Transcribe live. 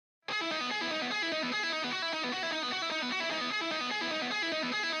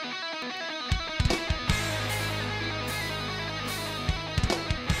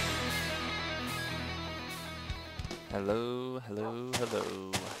Hello, hello,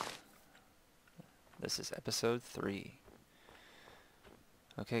 hello. This is episode 3.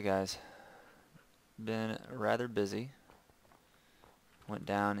 Okay guys, been rather busy. Went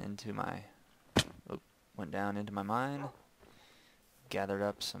down into my mine, gathered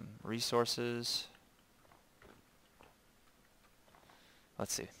up some resources.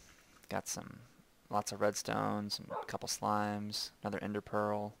 Let's see. Got lots of redstone, a couple slimes, another ender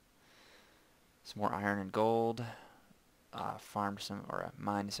pearl, some more iron and gold.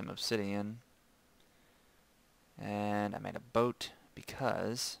 Mined some obsidian, and I made a boat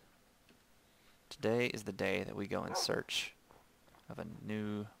because today is the day that we go in search of a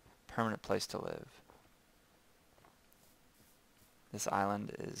new permanent place to live. This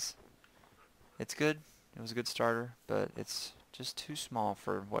island it's good. It was a good starter, but it's just too small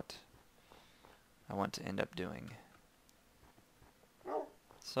for what I want to end up doing.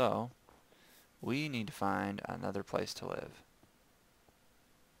 So we need to find another place to live.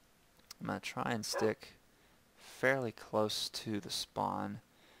 I'm going to try and stick fairly close to the spawn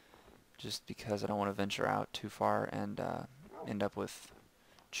just because I don't want to venture out too far and end up with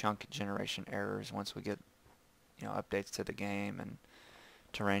chunk generation errors once we get updates to the game, and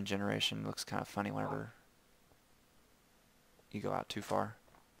terrain generation looks kind of funny whenever you go out too far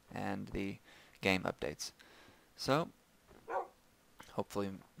and the game updates. So hopefully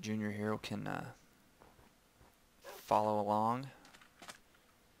Junior here can follow along.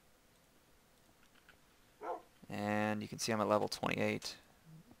 And you can see I'm at level 28.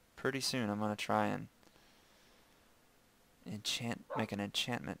 Pretty soon I'm going to try and make an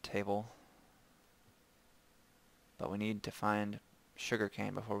enchantment table. But we need to find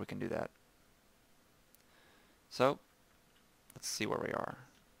sugarcane before we can do that. So, let's see where we are.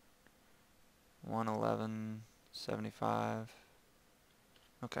 111.75.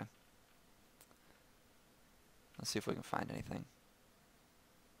 Okay. Let's see if we can find anything.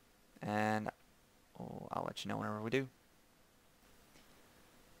 And I'll let you know whenever we do.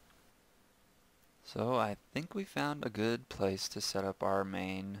 So I think we found a good place to set up our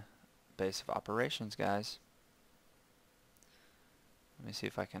main base of operations, guys. Let me see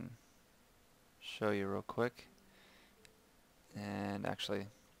if I can show you real quick. And actually,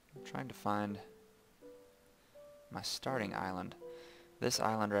 I'm trying to find my starting island. This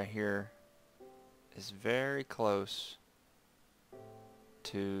island right here is very close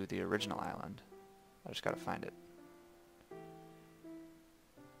to the original island. I just gotta find it.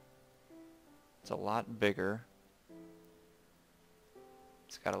 It's a lot bigger.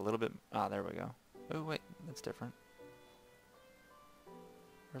 It's got a little bit... there we go. Oh wait, that's different.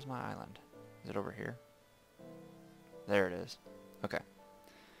 Where's my island? Is it over here? There it is. Okay.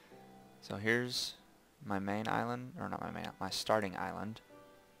 So here's my main island, or not my main, my starting island.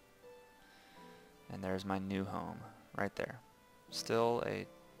 And there's my new home, right there. Still a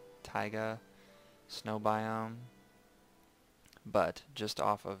taiga snow biome, but just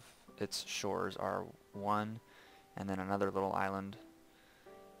off of its shores are one and then another little island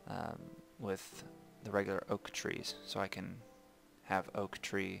with the regular oak trees, so I can have oak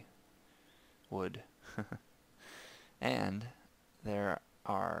tree wood. And there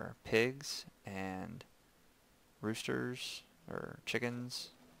are pigs and roosters or chickens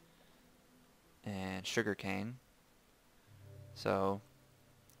and sugarcane. So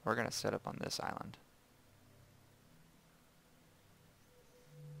we're gonna set up on this island.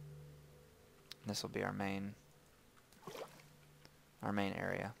 This will be our main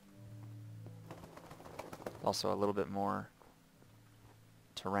area. Also a little bit more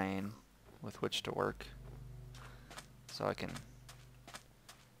terrain with which to work, so I can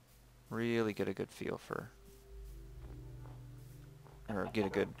really get a good feel for, or get a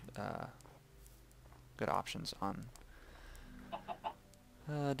good options on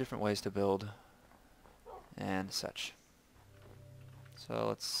different ways to build and such. So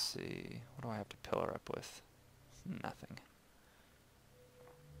let's see, what do I have to pillar up with? Nothing.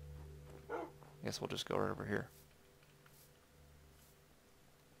 I guess we'll just go right over here.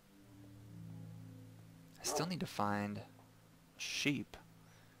 I still need to find sheep.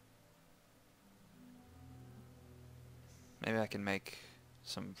 Maybe I can make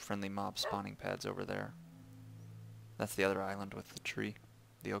some friendly mob spawning pads over there. That's the other island with the tree,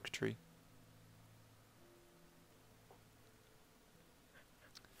 the oak tree.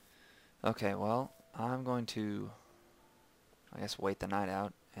 Okay, well, I'm going to, I guess, wait the night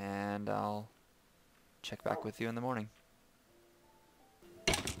out, and I'll check back with you in the morning.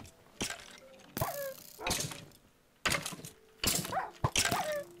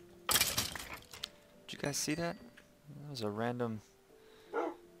 Did you guys see that? That was a random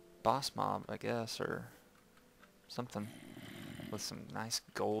boss mob, I guess, or something with some nice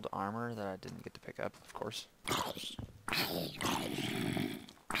gold armor that I didn't get to pick up, of course.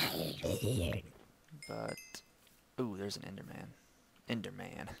 But, ooh, there's an Enderman.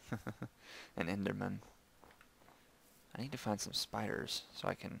 Enderman. An Enderman. I need to find some spiders so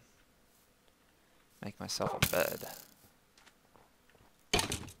I can make myself a bed.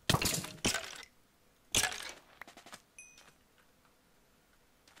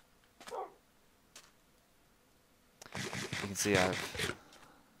 You can see I've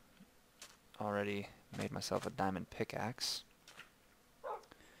already made myself a diamond pickaxe.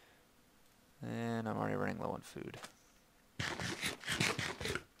 And I'm already running low on food.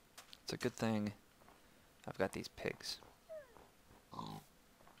 It's a good thing I've got these pigs.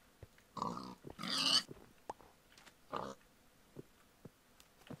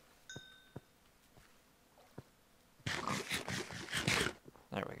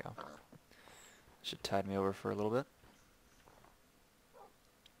 There we go. Should tide me over for a little bit.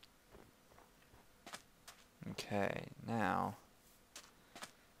 Okay, now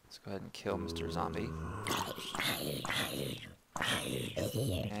let's go ahead and kill Mr. Zombie.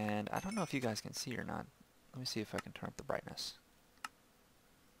 And I don't know if you guys can see or not. Let me see if I can turn up the brightness.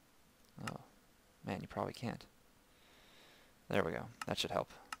 Oh, man, you probably can't. There we go. That should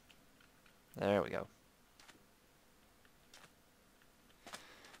help. There we go.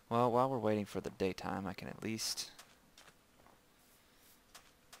 Well, while we're waiting for the daytime, I can at least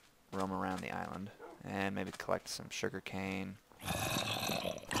roam around the island and maybe collect some sugar cane.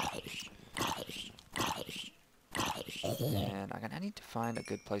 And I need to find a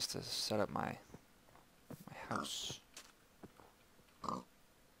good place to set up my house.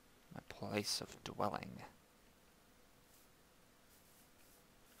 My place of dwelling.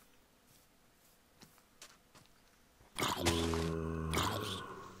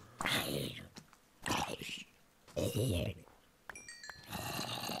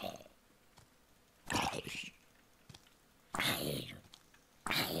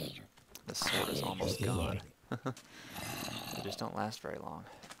 The sword is almost gone. They just don't last very long.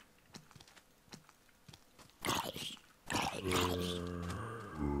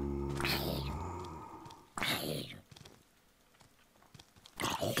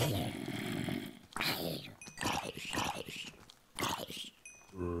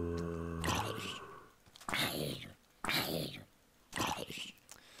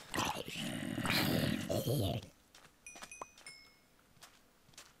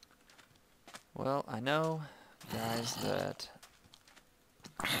 Well, I know, guys, that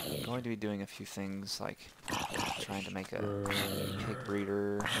I'm going to be doing a few things like trying to make a pig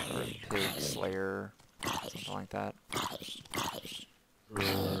breeder or a pig slayer, something like that.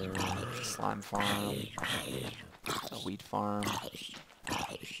 Slime farm, a wheat farm.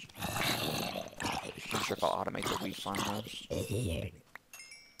 Not sure if I'll automate the wheat farm though.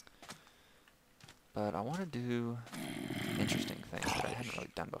 But I want to do interesting things that I hadn't really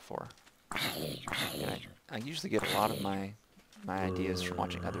done before. And I usually get a lot of my ideas from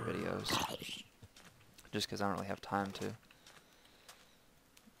watching other videos, just because I don't really have time to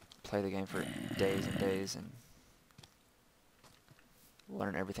play the game for days and days and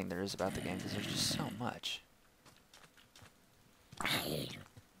learn everything there is about the game, because there's just so much.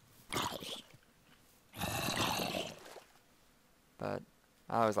 But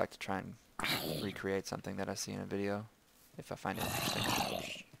I always like to try and recreate something that I see in a video, if I find it interesting.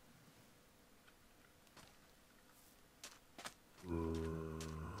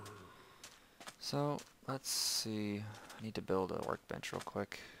 So, let's see. I need to build a workbench real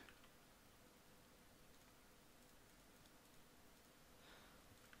quick.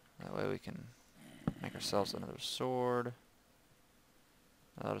 That way we can make ourselves another sword.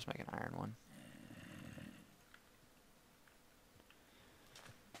 I'll just make an iron one.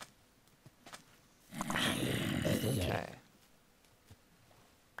 Okay.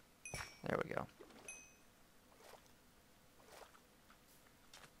 There we go.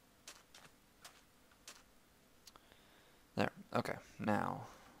 There. Okay. Now,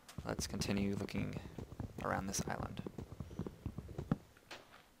 let's continue looking around this island.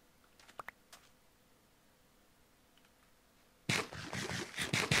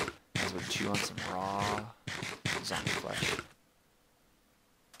 As we chew on some raw zombie flesh.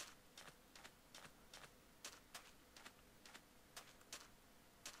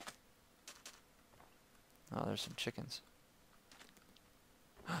 Oh, there's some chickens.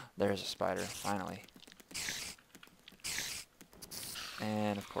 There's a spider, finally.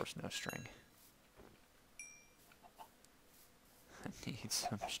 And, of course, no string. I need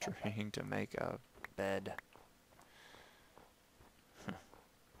some string to make a bed.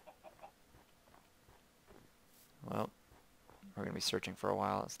 Well, we're going to be searching for a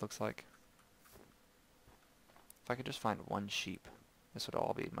while, it looks like. If I could just find one sheep, this would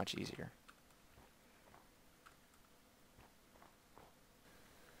all be much easier.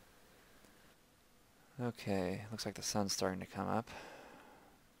 Okay, looks like the sun's starting to come up.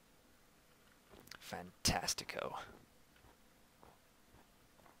 Fantastico.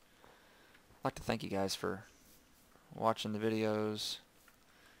 I'd like to thank you guys for watching the videos,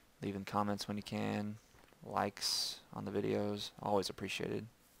 leaving comments when you can, likes on the videos, always appreciated.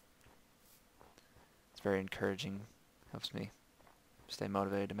 It's very encouraging, helps me stay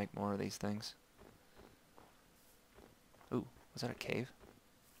motivated to make more of these things. Ooh, was that a cave?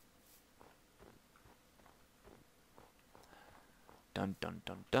 Dun dun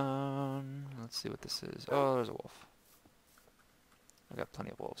dun dun. Let's see what this is. Oh, there's a wolf. I've got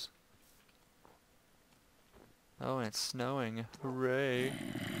plenty of wolves. Oh, and it's snowing. Hooray.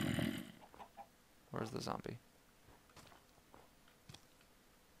 Where's the zombie?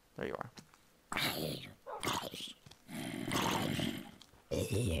 There you are.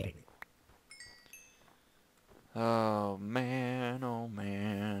 Oh man, oh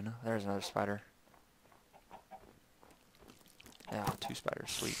man. There's another spider. Yeah, 2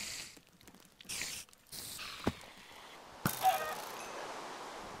 spiders, sweet.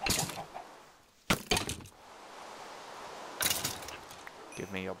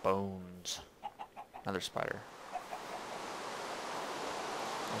 Give me your bones. Another spider.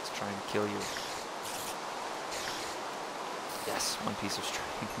 Let's try and kill you. Yes, 1 piece of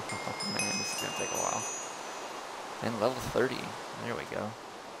string. Oh man, this is gonna take a while. And level 30. There we go.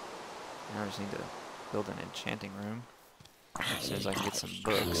 Now I just need to build an enchanting room. As soon as I can get some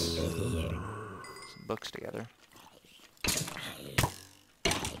books together.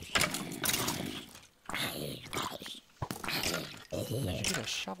 Did you get a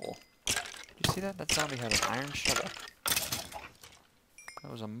shovel? Did you see that? That zombie had an iron shovel. That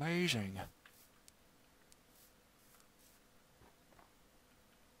was amazing.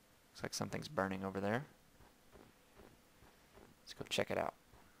 Looks like something's burning over there. Let's go check it out.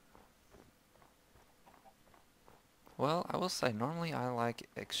 Well, I will say, normally I like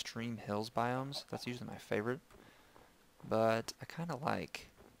extreme hills biomes. That's usually my favorite. But I kind of like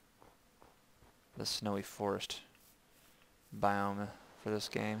the snowy forest biome for this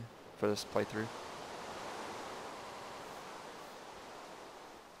game, for this playthrough.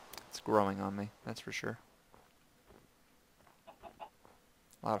 It's growing on me, that's for sure.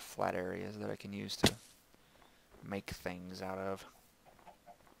 A lot of flat areas that I can use to make things out of.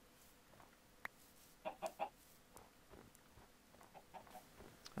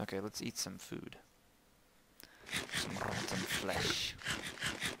 Okay, let's eat some food. Some rotten flesh.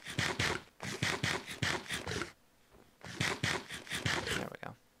 There we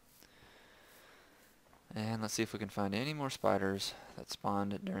go. And let's see if we can find any more spiders that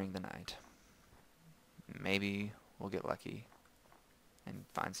spawned during the night. Maybe we'll get lucky and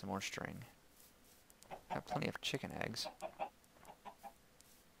find some more string. Got plenty of chicken eggs.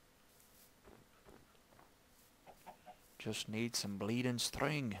 Just need some bleeding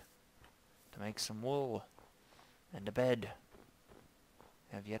string to make some wool and a bed.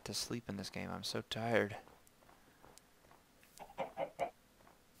 I have yet to sleep in this game. I'm so tired.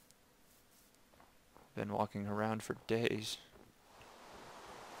 Been walking around for days.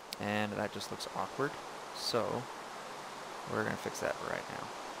 And that just looks awkward. So, we're going to fix that right now.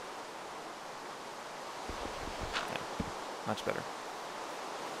 Yeah, much better.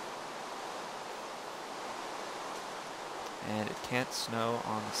 And it can't snow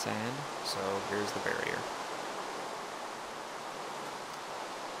on the sand, so here's the barrier.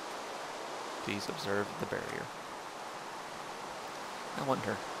 Please observe the barrier. I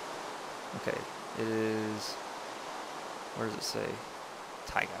wonder. Okay, it is... Where does it say?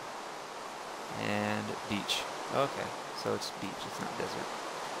 Taiga. And beach. Okay, so it's beach, it's not desert.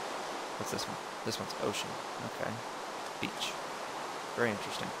 What's this one? This one's ocean. Okay. Beach. Very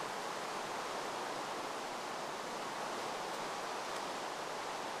interesting.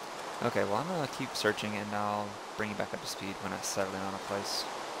 Okay, well I'm going to keep searching and I'll bring you back up to speed when I settle in on a place.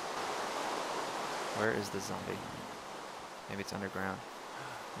 Where is the zombie? Maybe it's underground.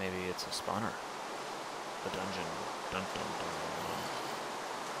 Maybe it's a spawner. The dungeon. Dun dun dun.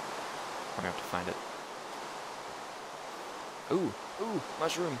 We're going to have to find it. Ooh! Ooh!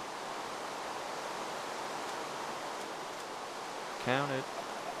 Mushroom! Count it.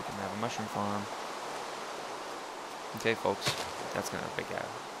 We can have a mushroom farm. Okay, folks. That's going to be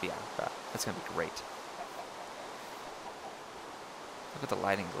that's going to be great. Look at the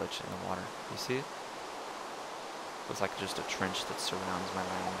lighting glitch in the water. You see it? Looks like just a trench that surrounds my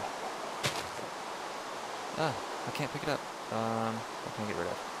land. Ah, I can't pick it up. What can I get rid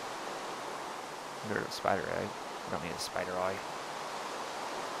of? Get rid of a spider egg. I don't need a spider eye.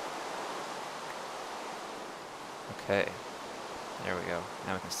 Okay. There we go.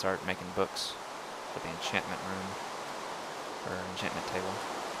 Now we can start making books for the enchantment room. Or enchantment table.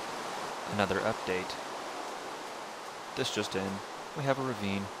 Another update. This just in. We have a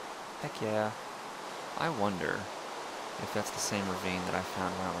ravine. Heck yeah. I wonder if that's the same ravine that I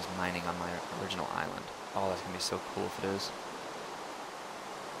found when I was mining on my original island. Oh, that's going to be so cool if it is.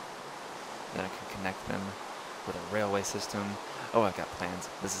 Then I can connect them with a railway system. Oh, I got plans.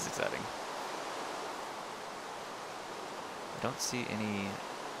 This is exciting. I don't see any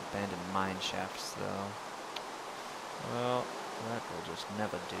abandoned mine shafts, though. Well, that will just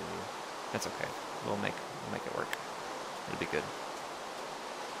never do. That's okay. We'll make it work. It'll be good.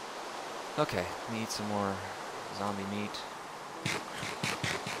 Okay, let me eat some more zombie meat.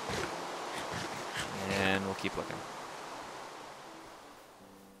 And we'll keep looking.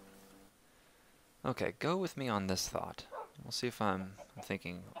 Okay, go with me on this thought. We'll see if I'm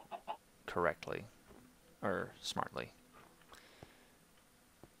thinking correctly or smartly.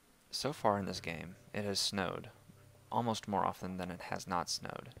 So far in this game, it has snowed almost more often than it has not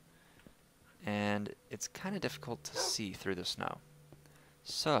snowed. And it's kind of difficult to see through the snow.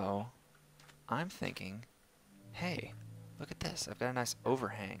 So, I'm thinking, hey, look at this. I've got a nice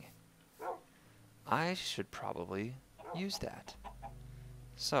overhang. I should probably use that.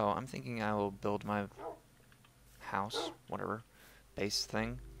 So, I'm thinking I will build my house, whatever, base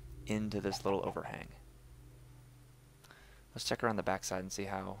thing, into this little overhang. Let's check around the backside and see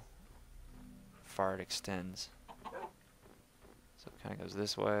how far it extends. So it kind of goes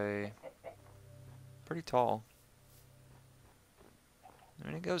this way. Pretty tall. I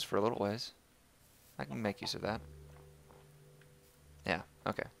mean, it goes for a little ways. I can make use of that. Yeah,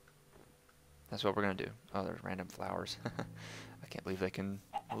 okay. That's what we're going to do. Oh, there's random flowers. I can't believe they can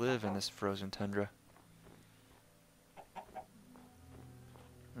live in this frozen tundra.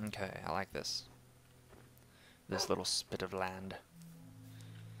 Okay, I like this. This little spit of land.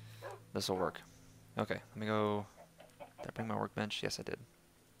 This will work. Okay, let me go. Did I bring my workbench? Yes, I did.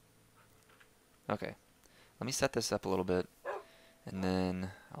 Okay, let me set this up a little bit, and then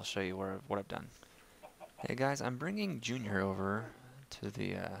I'll show you what I've done. Hey guys, I'm bringing Junior over to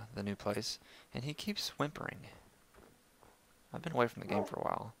the new place, and he keeps whimpering. I've been away from the game for a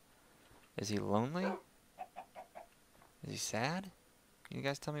while. Is he lonely? Is he sad? Can you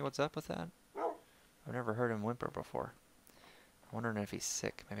guys tell me what's up with that? I've never heard him whimper before. I'm wondering if he's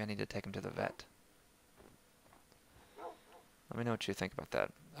sick. Maybe I need to take him to the vet. Let me know what you think about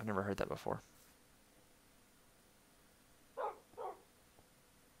that. I've never heard that before.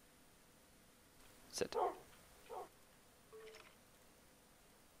 Sit.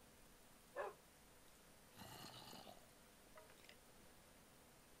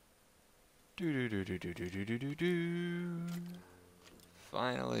 Do do do do do do do do do.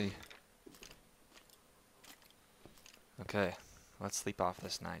 Finally. Okay, let's sleep off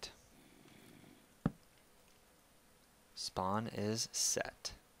this night. Spawn is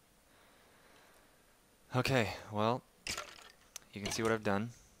set. Okay, well, you can see what I've done.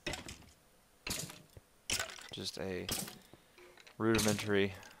 Just a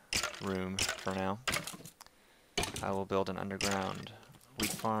rudimentary room for now. I will build an underground wheat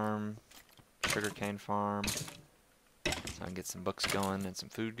farm, sugarcane farm, so I can get some books going and some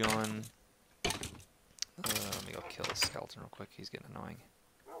food going. Let me go kill this skeleton real quick. He's getting annoying.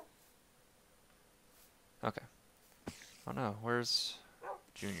 Okay. Oh no, where's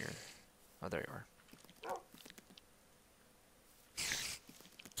Junior? Oh, there you are.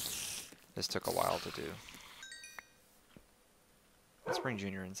 This took a while to do. Let's bring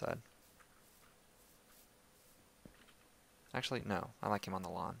Junior inside. Actually, no. I like him on the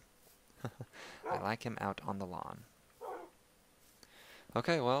lawn. I like him out on the lawn.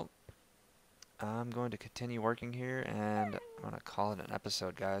 Okay, well, I'm going to continue working here, and I'm going to call it an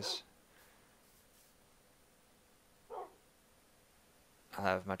episode, guys. I'll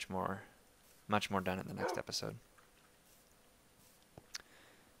have much more done in the next episode.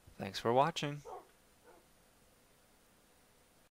 Thanks for watching.